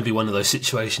it's going to be one of those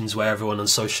situations where everyone on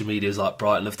social media is like,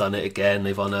 Brighton have done it again,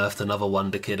 they've unearthed another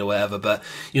wonder kid or whatever. But,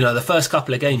 the first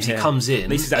couple of games he comes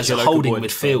in as a holding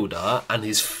midfielder and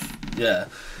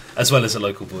as well as a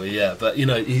local boy, But,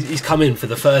 he's come in for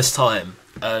the first time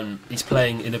and he's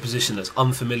playing in a position that's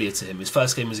unfamiliar to him. His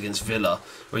first game was against Villa,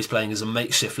 where he's playing as a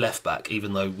makeshift left back,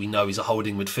 even though we know he's a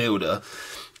holding midfielder.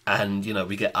 And, you know,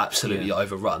 we get absolutely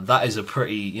overrun. That is a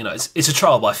pretty, you know, it's a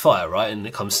trial by fire, right? And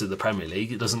it comes to the Premier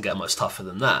League, it doesn't get much tougher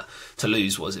than that. To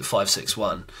lose, what was it,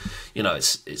 5-6-1? You know,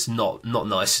 it's not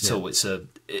nice at all.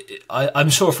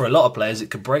 I'm sure for a lot of players it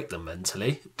could break them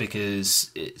mentally, because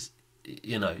it's,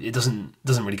 you know, it doesn't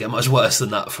really get much worse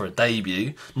than that for a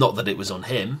debut. Not that it was on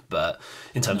him, but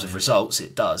in terms of results,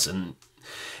 it does. And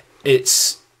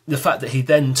it's the fact that he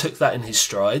then took that in his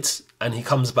strides, and he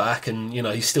comes back and, you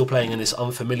know, he's still playing in this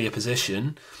unfamiliar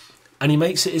position, and he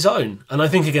makes it his own. And I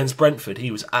think against Brentford,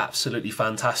 he was absolutely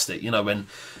fantastic. You know, when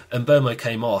Mbeumo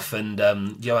came off and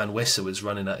Johan Wissa was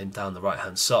running at him down the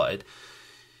right-hand side,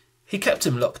 he kept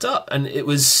him locked up. And it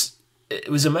was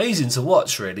amazing to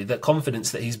watch, really, that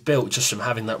confidence that he's built just from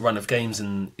having that run of games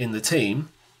in the team,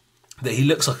 that he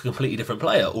looks like a completely different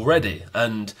player already.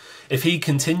 And if he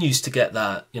continues to get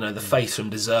that, you know, the faith from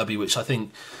De Zerbi, which I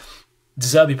think De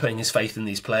Zerbi putting his faith in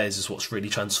these players is what's really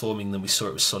transforming them. We saw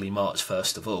it with Solly March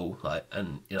first of all,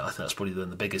 and you know, I think that's probably the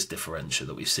biggest differential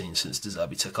that we've seen since De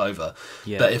Zerbi took over.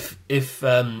 Yeah. But if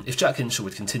Jack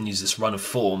Hinchelwood continues this run of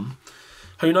form,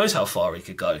 who knows how far he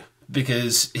could go?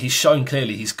 Because he's shown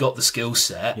clearly he's got the skill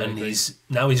set, and he's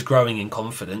growing in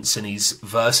confidence, and he's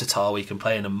versatile. He can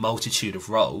play in a multitude of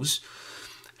roles.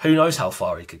 Who knows how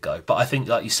far he could go? But I think,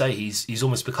 like you say, he's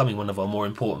almost becoming one of our more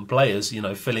important players. You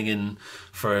know, filling in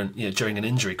for during an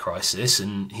injury crisis,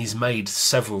 and he's made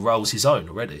several roles his own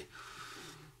already.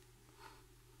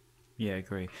 Yeah, I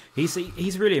agree.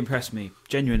 He's really impressed me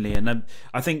genuinely, and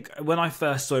I think when I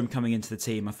first saw him coming into the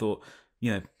team, I thought,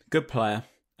 you know, good player,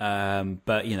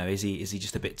 but you know, is he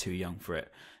just a bit too young for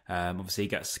it? Obviously, he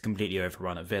gets completely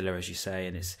overrun at Villa, as you say,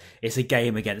 and it's a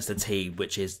game against a team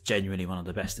which is genuinely one of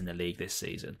the best in the league this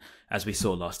season, as we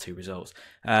saw last two results.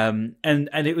 And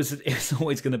it was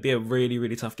always going to be a really,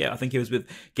 really tough game. I think it was with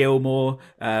Gilmore,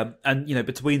 and you know,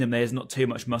 between them, there's not too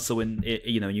much muscle in it.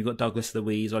 You know, you've got Douglas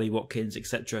Luiz, Ollie Watkins,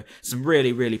 etc. Some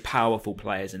really, really powerful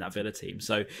players in that Villa team.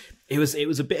 So it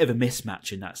was a bit of a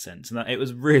mismatch in that sense, and it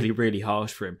was really, really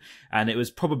harsh for him. And it was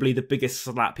probably the biggest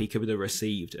slap he could have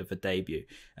received of a debut.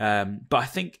 But I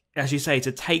think, as you say,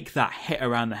 to take that hit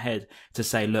around the head to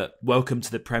say, look, welcome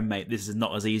to the Prem, mate. This is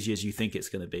not as easy as you think it's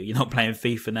going to be. You're not playing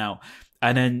FIFA now.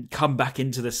 And then come back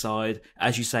into the side,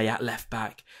 as you say, at left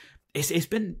back. It's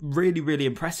been really, really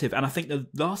impressive. And I think the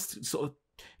last sort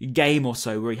of game or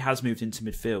so where he has moved into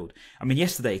midfield, I mean,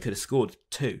 yesterday he could have scored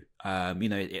two. You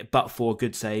know, but for a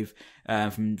good save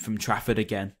from Trafford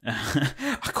again.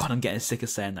 I'm getting sick of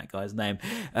saying that guy's name.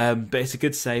 But it's a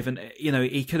good save, and you know,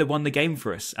 he could have won the game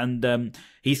for us. And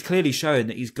he's clearly shown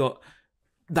that he's got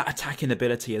that attacking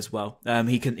ability as well.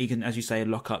 He can, as you say,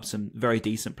 lock up some very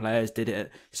decent players. Did it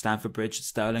at Stamford Bridge.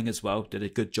 Sterling as well did a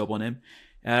good job on him.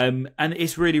 And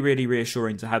it's really, really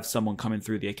reassuring to have someone coming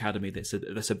through the academy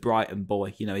that's a Brighton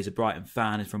boy. You know, he's a Brighton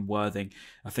fan, he's from Worthing.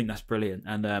 I think that's brilliant.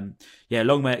 And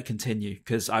long may it continue,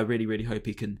 because I really, really hope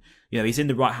he can. You know, he's in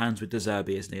the right hands with De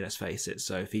Zerbi, isn't he? Let's face it.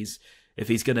 So if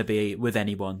he's going to be with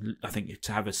anyone, I think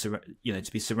to have to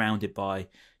be surrounded by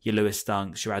your Lewis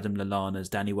Dunks, your Adam Lallanas,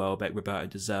 Danny Welbeck, Roberto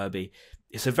De Zerbi,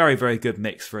 it's a very, very good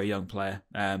mix for a young player.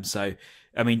 So,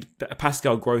 I mean,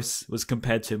 Pascal Gross was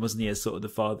compared to him, wasn't he, as sort of the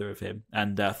father of him?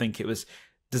 And I think it was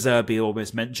De Zerbi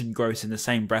almost mentioned Gross in the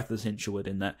same breath as Hinchelwood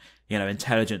in that, you know,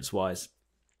 intelligence-wise.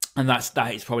 And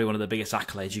that is probably one of the biggest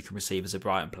accolades you can receive as a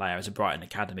Brighton player, as a Brighton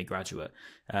Academy graduate.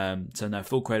 So no,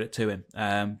 full credit to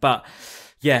him. But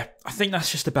yeah, I think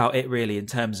that's just about it really in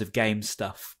terms of game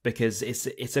stuff, because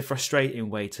it's a frustrating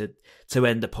way to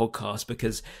end the podcast,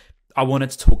 because I wanted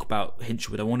to talk about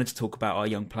Hinchelwood. I wanted to talk about our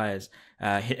young players,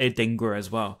 Dingra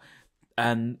as well.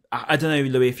 And I don't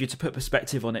know, Louis, if you're to put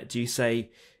perspective on it, do you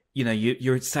say, you know,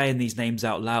 you're saying these names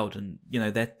out loud, and you know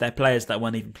they're players that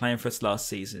weren't even playing for us last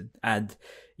season, and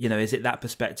you know, is it that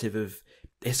perspective of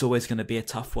it's always going to be a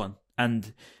tough one,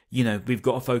 and you know, we've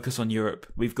got to focus on Europe,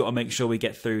 we've got to make sure we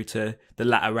get through to the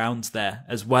latter rounds there,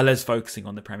 as well as focusing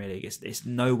on the Premier League. It's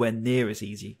nowhere near as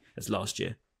easy as last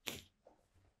year.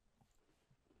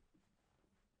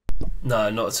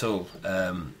 No, not at all.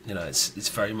 You know, it's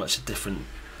very much a different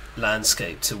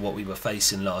landscape to what we were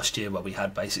facing last year, where we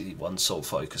had basically one sole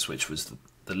focus, which was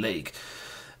the league.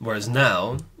 Whereas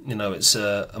now, you know, it's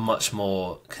a much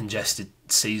more congested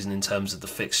season in terms of the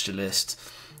fixture list,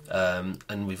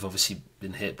 and we've obviously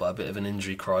been hit by a bit of an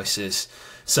injury crisis.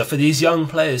 So for these young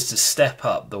players to step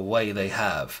up the way they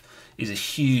have is a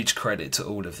huge credit to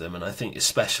all of them, and I think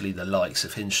especially the likes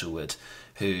of Hinchelwood,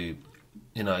 who,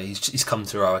 you know, he's come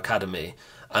through our academy,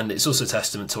 And it's also a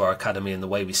testament to our academy and the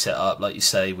way we set up, like you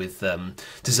say, with De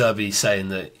Zerbi saying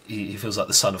that he feels like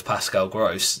the son of Pascal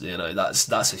Gross. You know, that's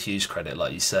a huge credit,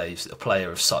 like you say. He's a player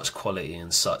of such quality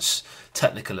and such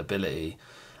technical ability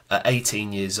at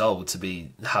 18 years old to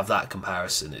have that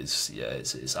comparison is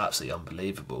it's absolutely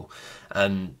unbelievable.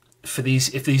 And if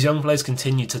these young players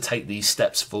continue to take these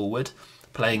steps forward,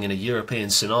 playing in a European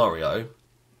scenario,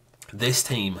 this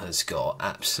team has got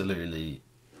absolutely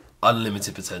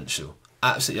unlimited potential.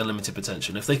 Absolutely unlimited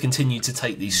potential. And if they continue to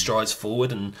take these strides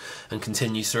forward and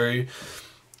continue through,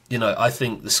 you know, I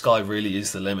think the sky really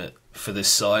is the limit for this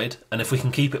side. And if we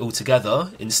can keep it all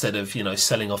together instead of, you know,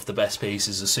 selling off the best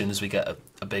pieces as soon as we get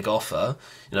a big offer,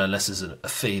 you know, unless there's a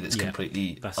fee that's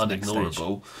completely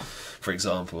unignorable, for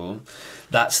example,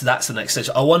 that's the next stage.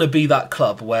 I want to be that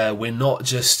club where we're not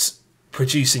just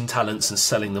producing talents and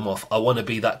selling them off. I want to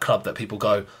be that club that people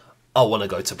go, I want to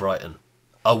go to Brighton.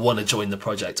 I want to join the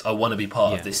project. I want to be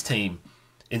part of this team.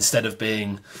 Instead of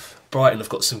being, Brighton have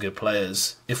got some good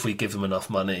players. If we give them enough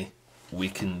money, we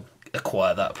can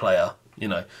acquire that player. You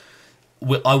know,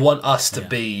 I want us to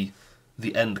be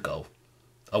the end goal.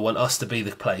 I want us to be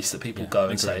the place that people go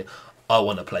and say, I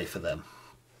want to play for them.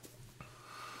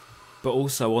 But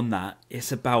also on that,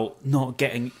 it's about not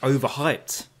getting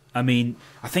overhyped. I mean,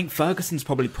 I think Ferguson's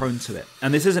probably prone to it.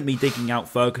 And this isn't me digging out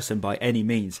Ferguson by any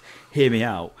means. Hear me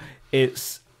out.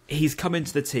 He's come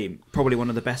into the team, probably one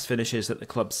of the best finishers that the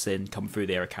club's seen come through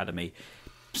their academy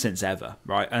since ever,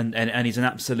 right? And he's an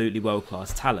absolutely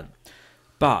world-class talent.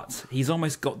 But he's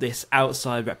almost got this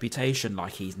outside reputation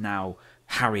like he's now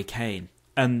Harry Kane.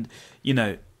 And, you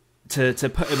know, to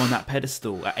put him on that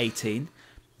pedestal at 18,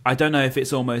 I don't know if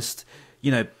it's almost,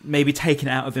 you know, maybe taken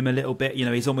out of him a little bit. You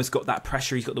know, he's almost got that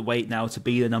pressure. He's got the weight now to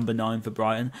be the number 9 for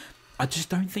Brighton. I just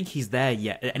don't think he's there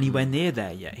yet, anywhere near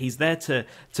there yet. He's there to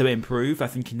improve. I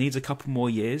think he needs a couple more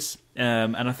years.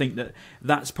 And I think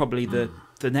that's probably the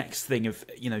next thing of,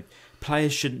 you know,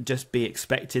 players shouldn't just be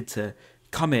expected to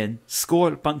come in, score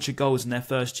a bunch of goals in their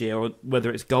first year, or whether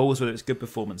it's goals, whether it's good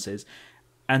performances,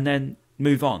 and then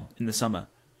move on in the summer.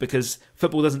 Because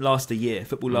football doesn't last a year.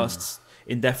 Football lasts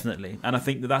indefinitely. And I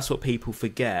think that's what people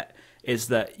forget, is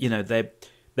that, you know,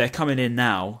 they're coming in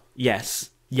now, yes,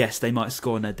 they might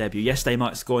score in their debut. Yes, they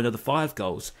might score another 5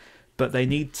 goals, but they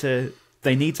need to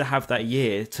have that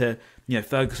year to, you know,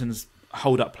 Ferguson's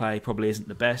hold-up play probably isn't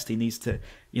the best. He needs to,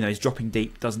 you know, his dropping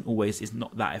deep is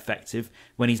not that effective.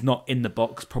 When he's not in the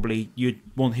box, probably you'd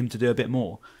want him to do a bit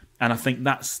more. And I think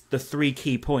that's the 3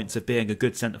 key points of being a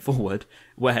good centre-forward,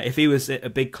 where if he was at a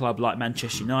big club like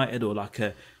Manchester United or like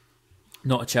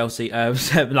not a Chelsea,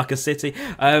 like a City,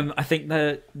 I think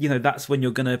that, you know, that's when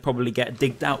you're going to probably get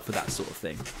digged out for that sort of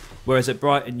thing. Whereas at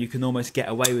Brighton, you can almost get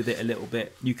away with it a little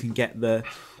bit. You can get the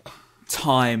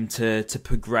time to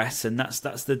progress, and that's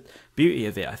the beauty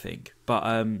of it, I think.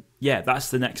 But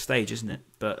that's the next stage, isn't it?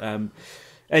 But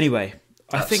anyway,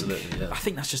 I think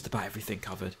that's just about everything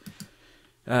covered.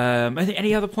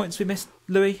 Any other points we missed,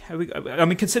 Louis? I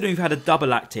mean, considering we've had a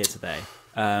double act here today.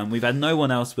 We've had no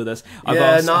one else with us. I've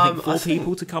asked 4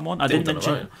 people to come on. I didn't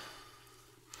mention.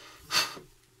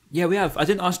 Yeah, we have. I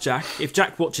didn't ask Jack. If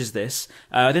Jack watches this,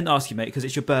 I didn't ask you, mate, because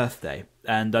it's your birthday,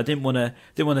 and I didn't want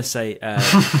to say, do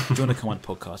you want to come on a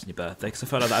podcast on your birthday? Because I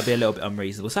felt like that'd be a little bit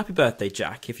unreasonable. So happy birthday,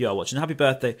 Jack, if you are watching. Happy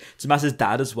birthday to Maz's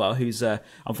dad as well, who's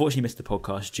unfortunately missed the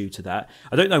podcast due to that.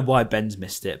 I don't know why Ben's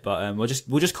missed it, but we'll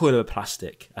just call him a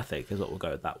plastic, I think, is what we'll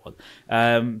go with that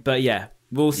one. But yeah,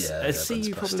 we'll see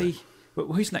you probably.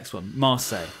 Who's next one?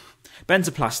 Marseille. Ben's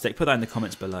a plastic. Put that in the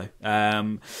comments below.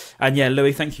 And yeah,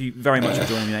 Louis, thank you very much for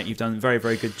joining me, mate. You've done a very,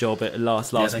 very good job at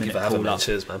last minute call up.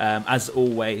 Cheers, man. As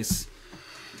always.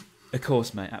 Of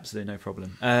course, mate. Absolutely no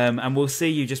problem. And we'll see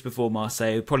you just before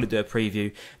Marseille. We'll probably do a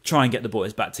preview. Try and get the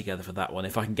boys back together for that one,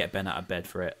 if I can get Ben out of bed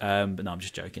for it. But no, I'm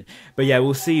just joking. But yeah,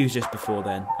 we'll see you just before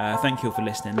then. Thank you all for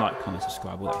listening. Like, comment,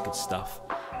 subscribe, all that good stuff.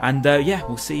 And yeah,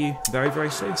 we'll see you very,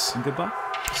 very soon. And goodbye.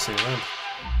 See you around.